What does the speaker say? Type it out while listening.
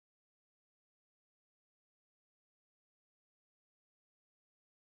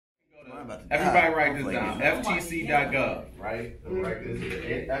Everybody write this down. FTC.gov, right? Write this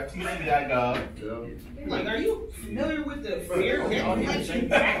here. FTC.gov. Like, are you familiar with the Fair Debt Collection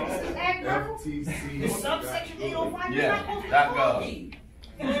Practices Act? FTC. The subsection 805? Yeah, .gov.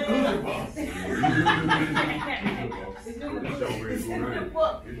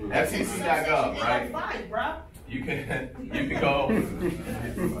 FTC.gov, right? You can go.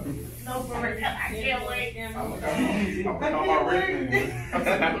 No, for real. I can't wait.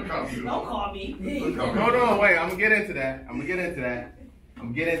 Don't call me. No, wait. I'm gonna get into that.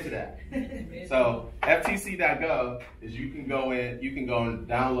 So FTC.gov is you can go and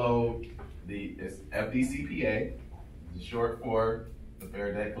download it's FDCPA. It's short for the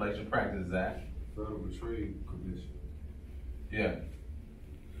Fair Debt Collection Practices Act. Federal Trade Commission. Yeah.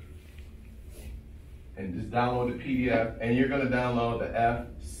 And just download the PDF, and you're going to download the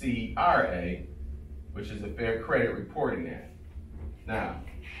FCRA, which is the Fair Credit Reporting Act. Now,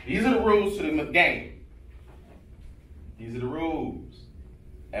 these are the rules to the game. These are the rules.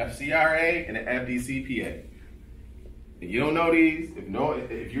 FCRA and the FDCPA. If you don't know these,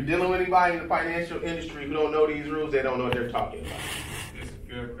 if you're dealing with anybody in the financial industry who don't know these rules, they don't know what they're talking about. It's a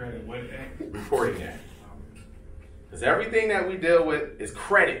Fair Credit what Act? Reporting Act. Because everything that we deal with is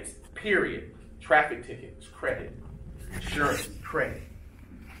credit, period. Traffic tickets, credit. Insurance, credit.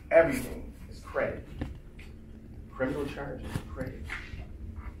 Everything is credit. Criminal charges, credit.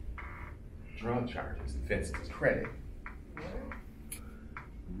 Drug charges, offenses, credit.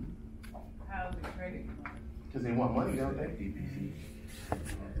 How's it credit? Because they want money, don't they? DPC.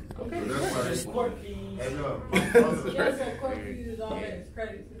 Okay. So that's why Just court fees. I know. Yeah, so court fees is all that is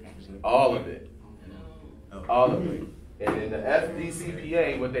credit. All of it. All of it. And in the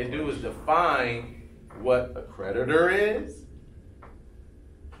FDCPA, what they do is define what a creditor is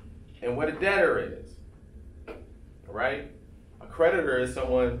and what a debtor is. All right? A creditor is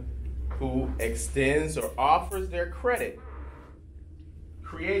someone who extends or offers their credit,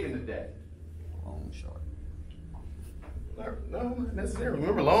 creating the debt. Loan shark. No, not necessarily.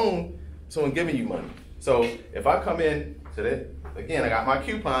 Remember, loan, someone giving you money. So if I come in to that, again, I got my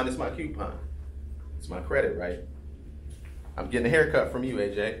coupon, it's my coupon. It's my credit, right? I'm getting a haircut from you,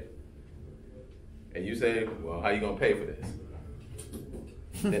 AJ. And you say, well, how you gonna pay for this?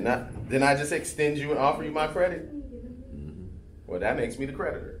 Then I just extend you and offer you my credit? Well, that makes me the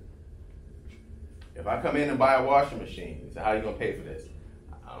creditor. If I come in and buy a washing machine, you say, how you gonna pay for this?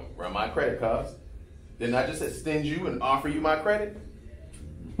 I'll run my credit cards. Then I just extend you and offer you my credit?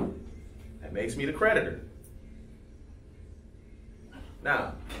 That makes me the creditor.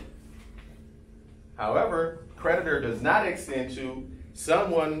 Now, however, creditor does not extend to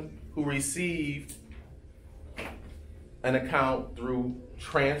someone who received an account through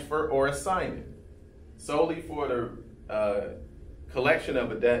transfer or assignment, solely for the collection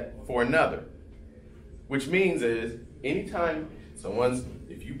of a debt for another. Which means is, anytime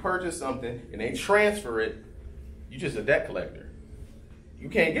if you purchase something and they transfer it, you're just a debt collector. You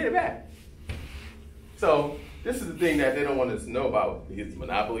can't get it back. So this is the thing that they don't want us to know about. It's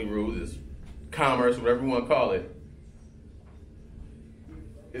monopoly rules, it's commerce, whatever you want to call it.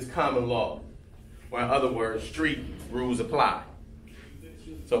 It's common law. Or in other words, street rules apply.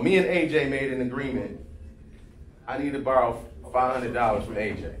 So me and AJ made an agreement. I need to borrow $500 from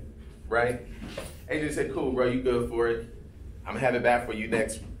AJ, right? AJ said, cool, bro, you good for it. I'm gonna have it back for you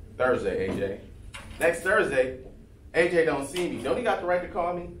next Thursday, AJ. Next Thursday, AJ don't see me. Don't he got the right to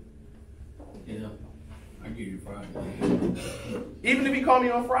call me? Yeah. I give you Friday. Even if he called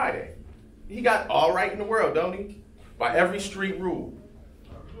me on Friday. He got all right in the world, don't he? By every street rule.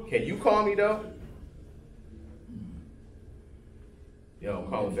 Can you call me though? Yo, I'm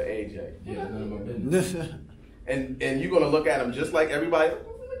calling for AJ. Yeah, none of my business. And you're gonna look at him just like everybody.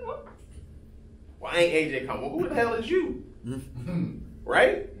 Why ain't AJ coming? Well, who the hell is you?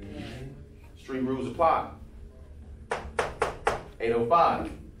 Right? Street rules apply. 805.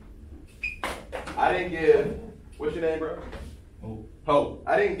 I didn't give, what's your name, bro? Hope.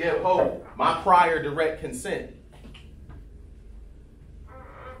 I didn't give Hope my prior direct consent.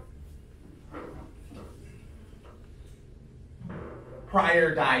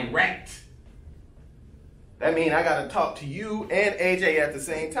 Prior direct. That means I got to talk to you and AJ at the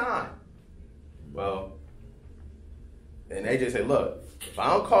same time. Well, and AJ said, look, if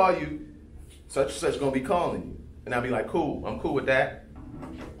I don't call you, such and such going to be calling you. And I'll be like, cool, I'm cool with that.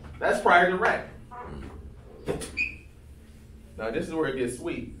 That's prior direct. Now, this is where it gets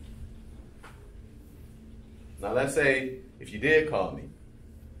sweet. Now, let's say if you did call me,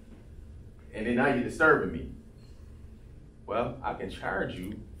 and then now you're disturbing me. Well, I can charge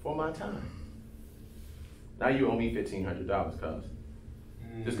you for my time. Now you owe me $1,500, cuz.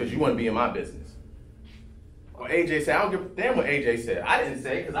 just because you want to be in my business. Well, AJ said, I don't give a damn what AJ said. I didn't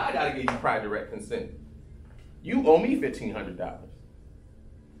say because I got to give you prior direct consent. You owe me $1,500.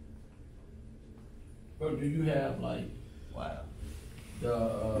 But do you have like, the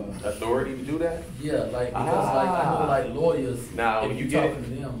Authority to do that? yeah, like because like I know like lawyers. Now, if you you get talking to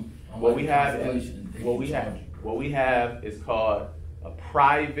them. on, What like, we have constellation, they what can we have charge you. what we have is called a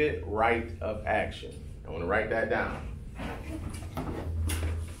private right of action. I want to write that down.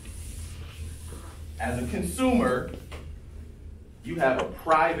 As a consumer, you have a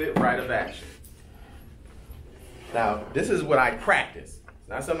private right of action. Now, this is what I practice. It's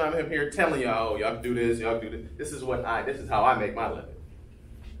not something I'm here telling y'all, oh, y'all can do this, y'all can do this. This is how I make my living.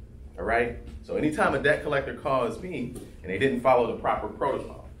 All right? So anytime a debt collector calls me and they didn't follow the proper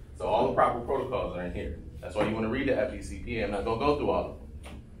protocol, so all the proper protocols are in here. That's why you want to read the FDCPA. I'm not going to go through all of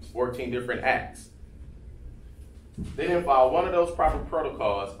them. It's 14 different acts. They didn't follow one of those proper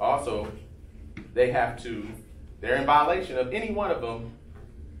protocols. Also, they're in violation of any one of them.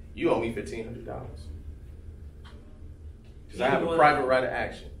 You owe me $1,500. Because I have a private right of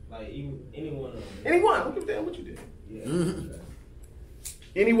action. Like any one of them. Anyone, don't give a damn what you did. Yeah.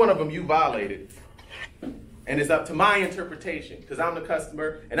 Any one of them you violated. And it's up to my interpretation, because I'm the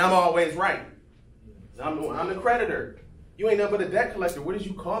customer and I'm always right. I'm the creditor. You ain't nothing but a debt collector. What is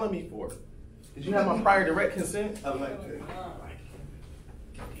you calling me for? Did you have my prior direct consent? I'm like, did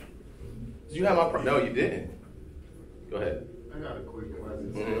you have my no, you didn't. Go ahead. I got a quick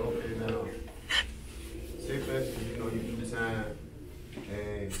question. Okay, now, say for instance, you do the time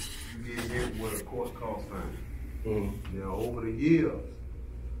and you get hit with a court cost fine. Now, over the years,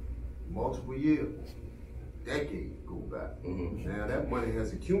 multiple years, decades go back. Now, that money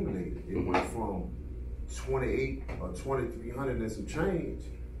has accumulated. It went from 28 or 2,300 and some change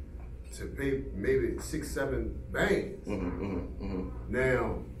to pay maybe 6, 7 banks.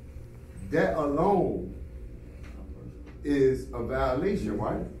 Now, that alone is a violation,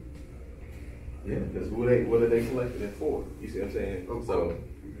 right? Yeah, because what are they collecting it for? You see what I'm saying? So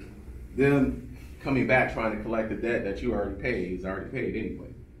them coming back trying to collect the debt that you already paid is already paid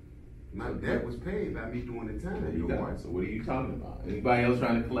anyway. My debt was paid by me doing the time. You got it. So what are you talking about? Anybody else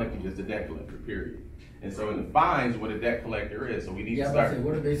trying to collect you, just a debt collector, period. And so in the fines, what a debt collector is, so we need to start.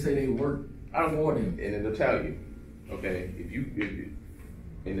 What did they say they work for them? And it'll tell you, okay, if you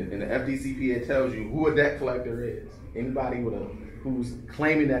in the FDCP, it tells you who a debt collector is. Anybody who's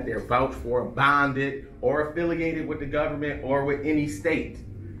claiming that they're vouched for, bonded, or affiliated with the government or with any state.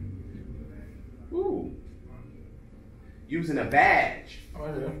 Ooh. Using a badge.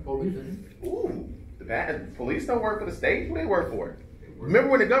 Police. Ooh. The badge. Police don't work for the state. Who they work for?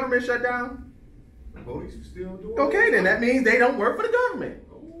 Remember when the government shut down? The police are still doing it. Okay, then that means they don't work for the government.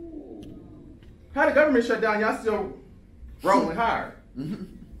 How the government shut down, y'all still rolling hard.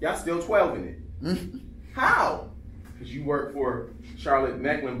 Y'all still 12 in it. How? Because you work for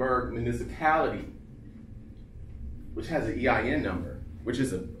Charlotte-Mecklenburg Municipality, which has an EIN number, which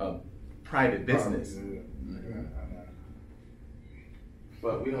is a private business.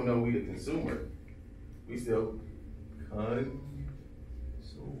 But we don't know we the consumer. We still consumer.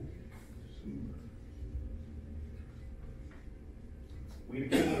 We the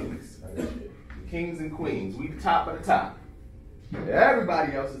kings. The kings and queens. We the top of the top.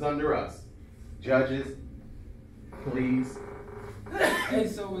 Everybody else is under us. Judges, police. Hey,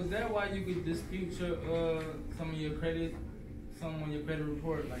 so is that why you could dispute your some on your credit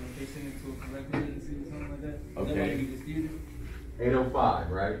report, like if they send it to a collecting agency or something like that? Is that why you could dispute it?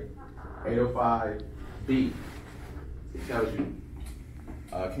 805, right? 805B. It tells you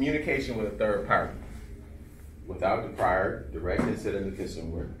communication with a third party without the prior direct consent of the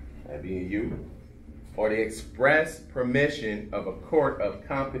consumer, that being you, or the express permission of a court of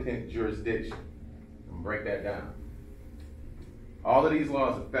competent jurisdiction. I'm gonna break that down. All of these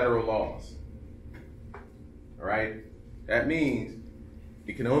laws are federal laws. All right? That means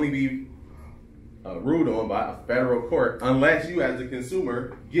it can only be ruled on by a federal court unless you as a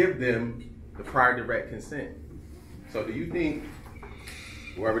consumer give them the prior direct consent. So do you think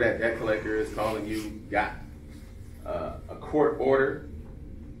whoever that debt collector is calling you got a court order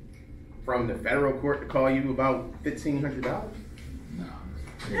from the federal court to call you about $1,500? No.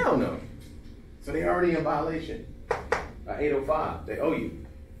 Hell no. So they already in violation. 805, they owe you.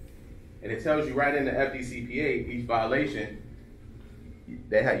 And it tells you right in the FDCPA, each violation,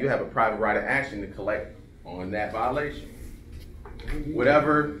 you have a private right of action to collect on that violation.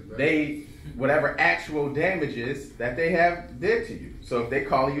 Whatever actual damages that they have did to you. So if they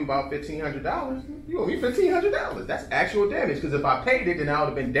call you about $1,500, you owe me $1,500. That's actual damage, because if I paid it, then I would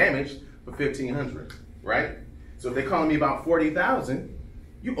have been damaged for $1,500, right? So if they call me about $40,000,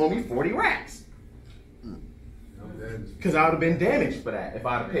 you owe me 40 racks. I'm damaged. Because I would have been damaged for that if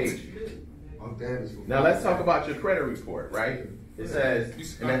I'd have paid you. I'm damaged. Now let's talk about your credit report, right? It says,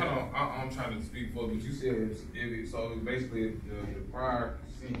 Hold on, I'm trying to speak for, but you said so basically the prior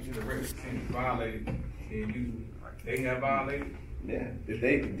direct consent violated, and they have violated. yeah,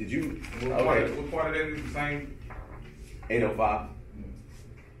 did you, What part of that is the same? 805.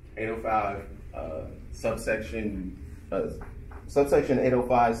 805, subsection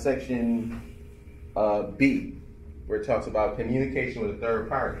 805, section B, where it talks about communication with a third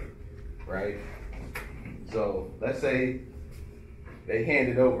party, right? So let's say they hand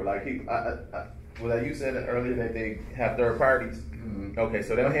it over, like you said earlier that they have third parties. Mm-hmm. Okay,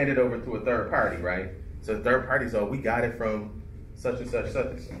 so they'll hand it over to a third party, right? So the third party's, oh, we got it from such and such, such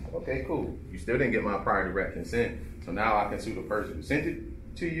and such. Okay, cool. You still didn't get my prior direct consent, so now I can sue the person who sent it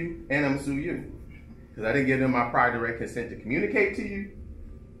to you, and I'm gonna sue you. Because I didn't give them my prior direct consent to communicate to you,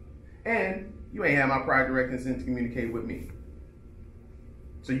 and you ain't have my prior direct consent to communicate with me.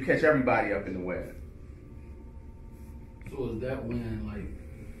 So you catch everybody up in the web. So is that when, like,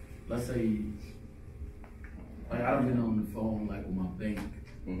 let's say, like I've been on the phone, like with my bank,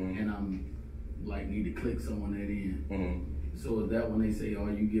 and I'm like need to click someone that in. So is that when they say, "Are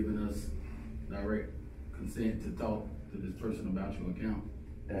you giving us direct consent to talk to this person about your account?"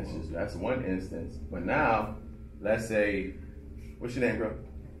 That's one instance. But now, let's say, what's your name, bro?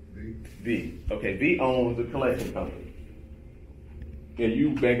 V. Okay, V owns the collection company. And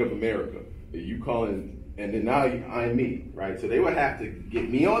you Bank of America. And you calling, and then now I'm me, right? So they would have to get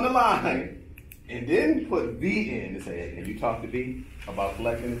me on the line and then put V in and say, hey, can you talk to V about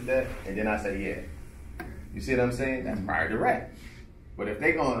collecting this debt? And then I say, yeah. You see what I'm saying? That's prior direct. But if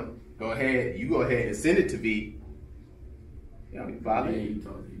they gonna go ahead, you go ahead and send it to V, you violated.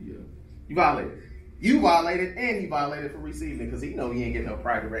 You violated. You violated, and he violated for receiving it because he know he ain't getting no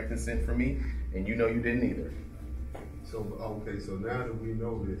prior direct consent from me, and you know you didn't either. So, okay, so now that we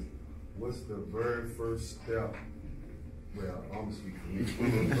know this, what's the very first step? Well, I'm speaking for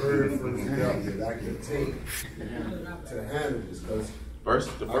me. The very first step that I can take to handle this, because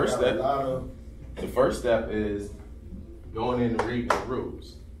the first step is going in and reading the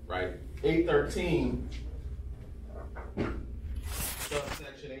rules, right? 813,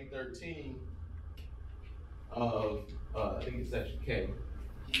 subsection 813 of, I think it's section K,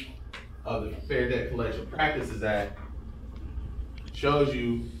 of the Fair Debt Collection Practices Act shows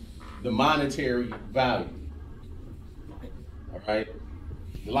you the monetary value, all right?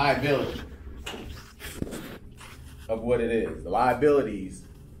 The liability of what it is, the liabilities.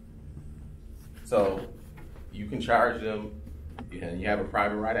 So you can charge them and you have a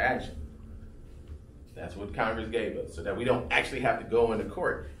private right of action. That's what Congress gave us, so that we don't actually have to go into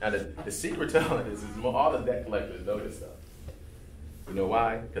court. Now the secret to all of this is all the debt collectors know this stuff. You know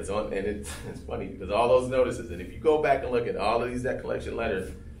why? Because it's funny because all those notices, and if you go back and look at all of these debt collection letters,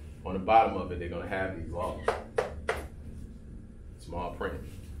 on the bottom of it, they're going to have these laws, small print.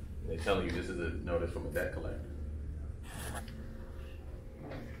 They're telling you this is a notice from a debt collector.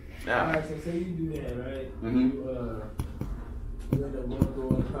 Now, all right, so say you do that, right? You end up going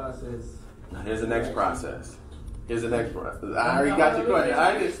through the process. Now here's the next process. Here's the next process. I already got your question.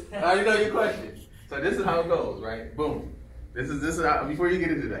 I already know your question. So this is how it goes, right? Boom. This is how, before you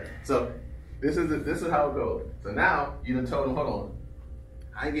get into that. So this is how it goes. So now you done told them, hold on,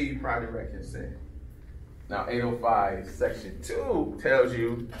 I give you prior direct consent. Now 805 section 2 tells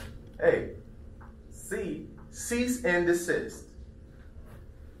you, hey, cease and desist.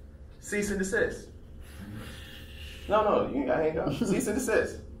 Cease and desist. No, you ain't gotta hang up. Cease and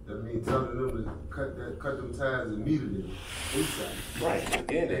desist. That means telling them to cut them ties immediately. Right.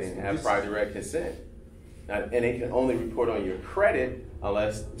 Again, they didn't have prior direct consent. Now, and they can only report on your credit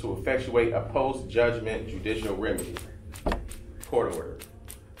unless to effectuate a post-judgment judicial remedy. Court order.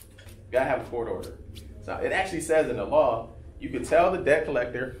 You gotta have a court order. So it actually says in the law, you could tell the debt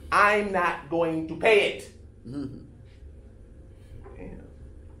collector, I'm not going to pay it. Damn.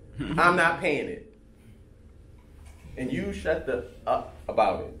 I'm not paying it. And you shut the up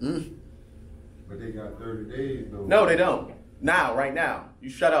about it. But they got 30 days though. No, they don't. Now, right now, you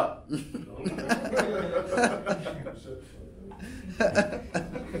shut up.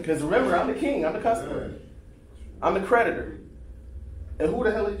 Because remember, I'm the king, I'm the customer. I'm the creditor. And who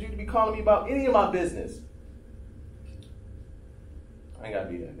the hell is you to be calling me about any of my business? I ain't gotta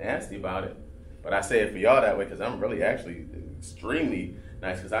be that nasty about it. But I say it for y'all that way because I'm really actually extremely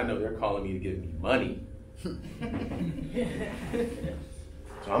nice because I know they're calling me to give me money. So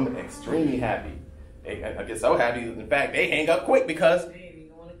I'm extremely happy. I get so happy. In fact, they hang up quick because right,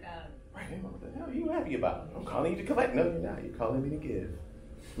 what the hell are you happy about? I'm calling you to collect. No, you're not. You're calling me to give.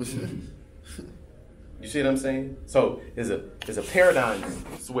 You see what I'm saying? So there's a paradigm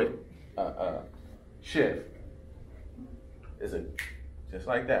switch, shift. It's just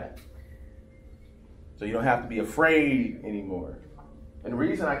like that. So you don't have to be afraid anymore. And the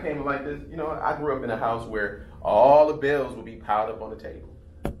reason I came like this, you know, I grew up in a house where all the bills would be piled up on the table.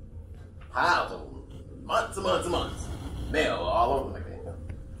 Piles of them, months and months and months. Mail all over like that.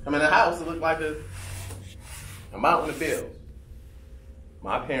 I'm in a house that looked like a mountain of bills.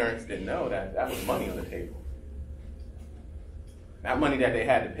 My parents didn't know that was money on the table. Not money that they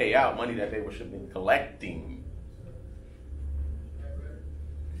had to pay out, money that they should have been collecting.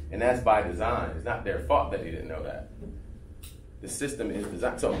 And that's by design. It's not their fault that they didn't know that. The system is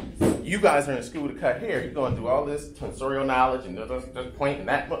designed. So you guys are in school to cut hair. You're going through all this sensorial knowledge and this point and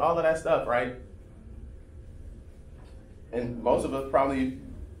that, all of that stuff, right? And most of us probably,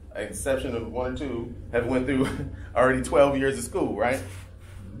 exception of 1 or 2, have went through already 12 years of school, right?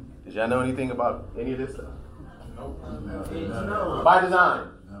 Did y'all know anything about any of this stuff? No. By design.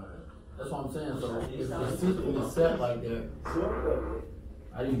 That's what I'm saying. So if the system is set like that,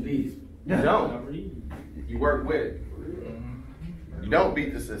 how do you beat it? You don't. You work with it. You don't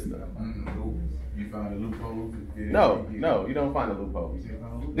beat the system. You find a loophole? No, you don't find the loopholes.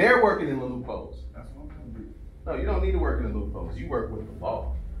 They're working in the loopholes. No, you don't need to work in the loopholes. You work with the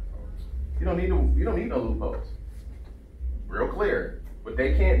law. You don't need no loopholes. Real clear. What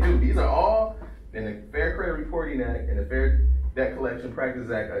they can't do. These are all in the Fair Credit Reporting Act and the Fair Debt Collection Practices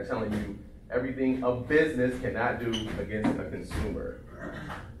Act are telling you everything a business cannot do against a consumer.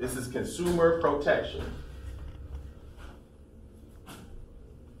 This is consumer protection.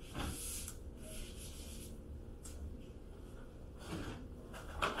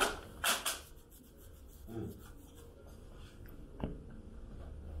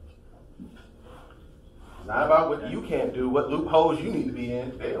 It's not about what you can't do, what loopholes you need to be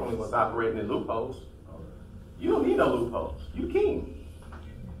in. They only want operating in loopholes. You don't need no loopholes. You king.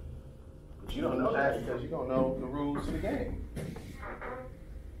 But you don't know that because you don't know the rules of the game.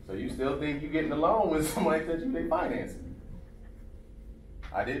 So you still think you're getting a loan with somebody that they financing.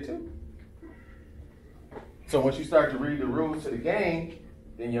 I did too. So once you start to read the rules to the game,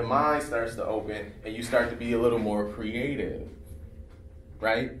 then your mind starts to open and you start to be a little more creative,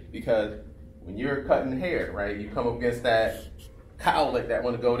 right? Because when you're cutting hair, right, you come up against that cowlick that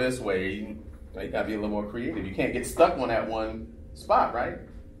want to go this way, you gotta be a little more creative. You can't get stuck on that one spot, right?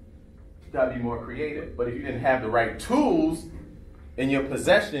 You gotta be more creative. But if you didn't have the right tools in your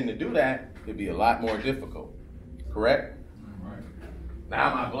possession to do that, it'd be a lot more difficult, correct? Right.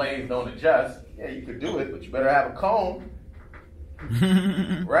 Now my blades don't adjust. Yeah, you could do it, but you better have a comb,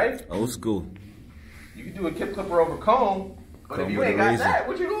 right? Old school. You can do a kip clipper over comb, but Comb if you with ain't a got razor. that,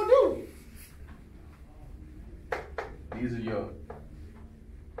 what you gonna do? These are your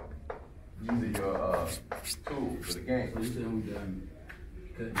tools for the game. So you said we done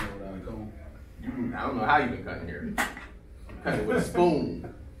cutting hair without a comb? I don't know how you been cutting hair. You're cutting it with a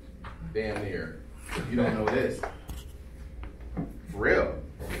spoon, damn near. You don't know this. For real.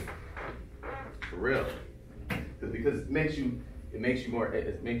 For real. Because it makes you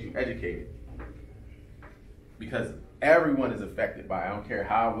educated. Because everyone is affected by it. I don't care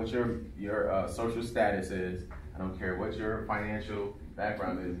what your social status is. I don't care what your financial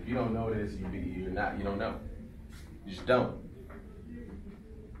background is. If you don't know this, you don't know. You just don't.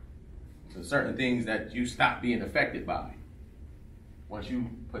 So certain things that you stop being affected by once you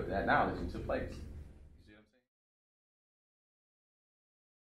put that knowledge into place.